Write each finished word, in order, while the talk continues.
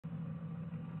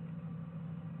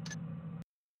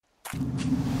Malak.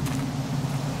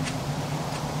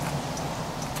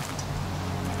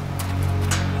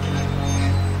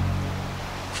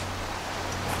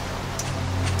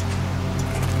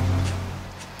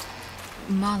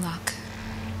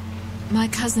 My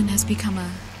cousin has become a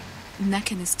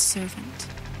mechanist servant.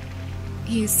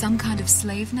 He is some kind of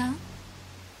slave now?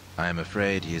 I am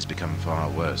afraid he has become far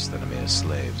worse than a mere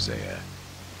slave, Zaya.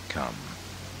 Come.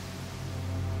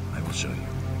 I will show you.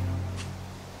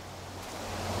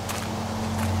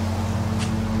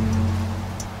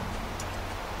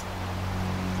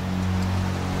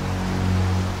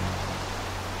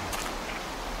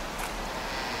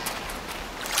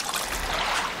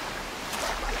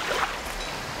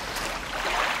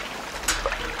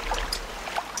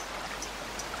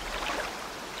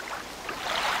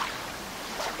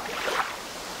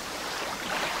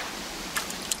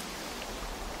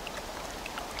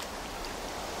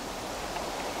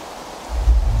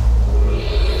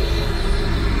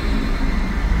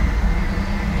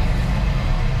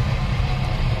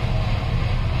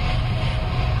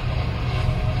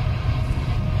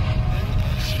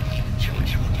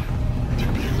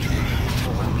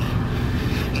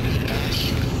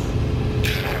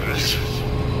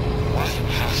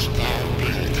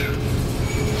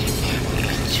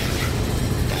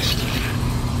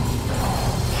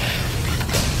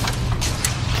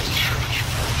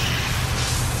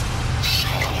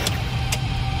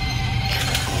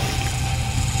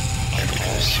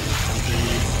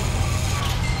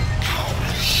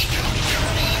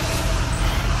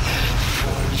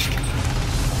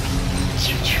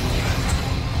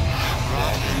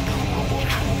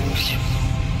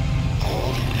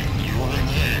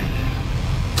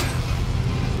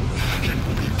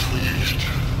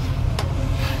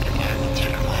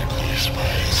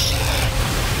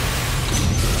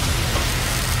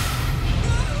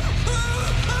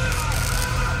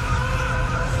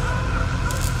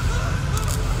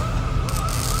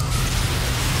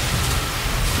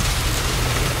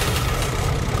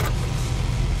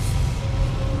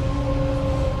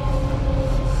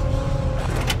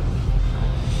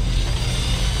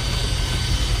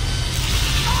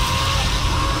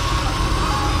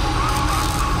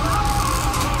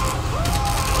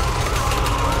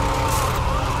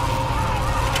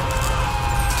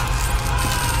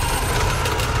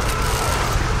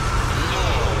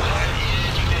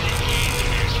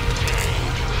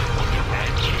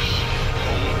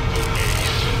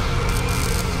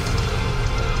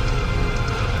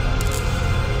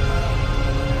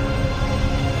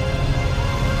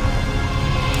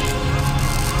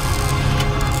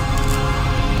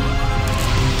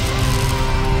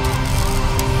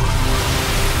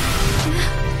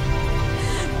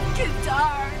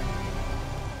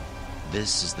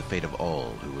 This is the fate of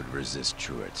all who would resist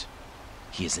Truett.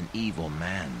 He is an evil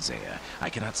man, Zaya.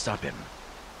 I cannot stop him.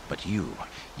 But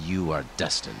you are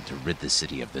destined to rid the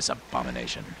city of this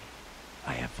abomination.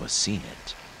 I have foreseen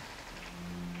it.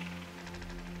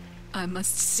 I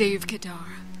must save Kedar,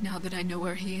 now that I know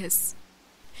where he is.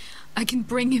 I can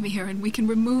bring him here and we can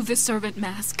remove the servant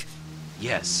mask.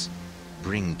 Yes,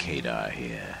 bring Kedar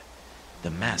here.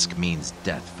 The mask means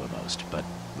death for most, but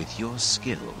with your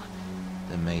skill,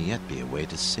 there may yet be a way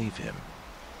to save him.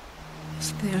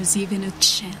 If there's even a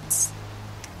chance,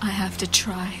 I have to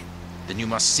try. Then you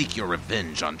must seek your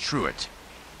revenge on Truett.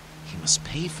 He must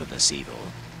pay for this evil.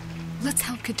 Let's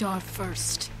help Kedar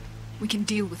first. We can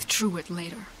deal with Truett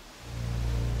later.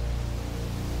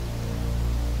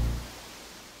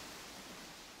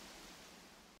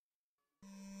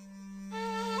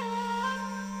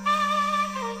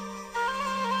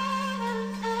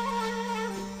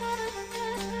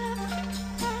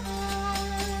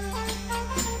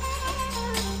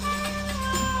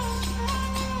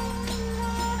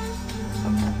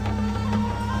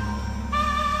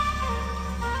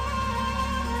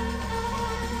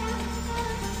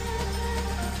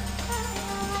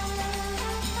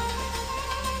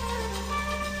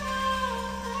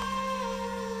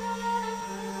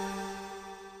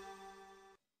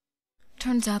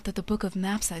 Turns out that the book of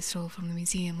maps I stole from the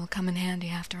museum will come in handy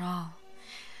after all.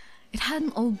 It had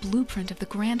an old blueprint of the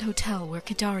Grand Hotel where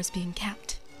Kedar is being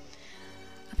kept.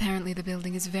 Apparently the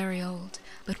building is very old,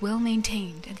 but well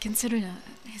maintained and considered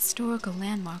a historical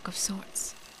landmark of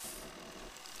sorts.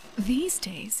 These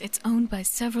days, it's owned by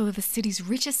several of the city's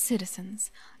richest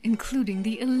citizens, including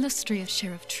the illustrious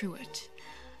Sheriff Truett.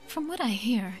 From what I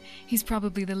hear, he's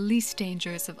probably the least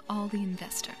dangerous of all the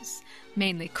investors,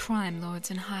 mainly crime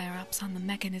lords and higher-ups on the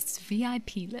Mechanist's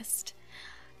VIP list.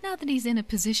 Now that he's in a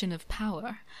position of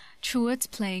power, Truett's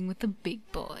playing with the big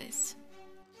boys.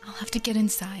 I'll have to get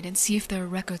inside and see if there are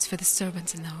records for the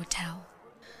servants in the hotel.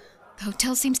 The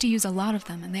hotel seems to use a lot of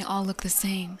them, and they all look the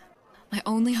same. My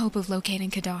only hope of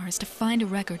locating Kedar is to find a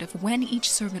record of when each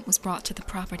servant was brought to the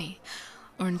property,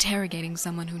 or interrogating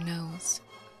someone who knows.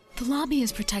 The lobby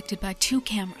is protected by 2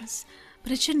 cameras,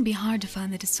 but it shouldn't be hard to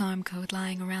find the disarm code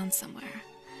lying around somewhere.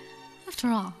 After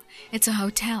all, it's a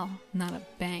hotel, not a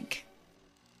bank.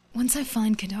 Once I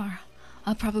find Kedar,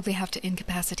 I'll probably have to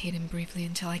incapacitate him briefly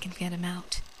until I can get him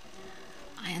out.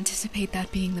 I anticipate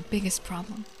that being the biggest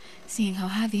problem, seeing how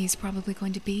heavy he's probably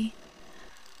going to be.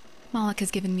 Moloch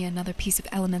has given me another piece of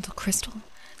elemental crystal,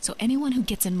 so anyone who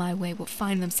gets in my way will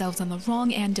find themselves on the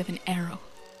wrong end of an arrow.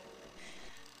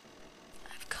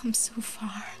 I've come so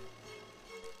far.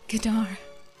 Kedar,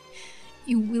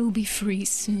 you will be free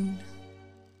soon.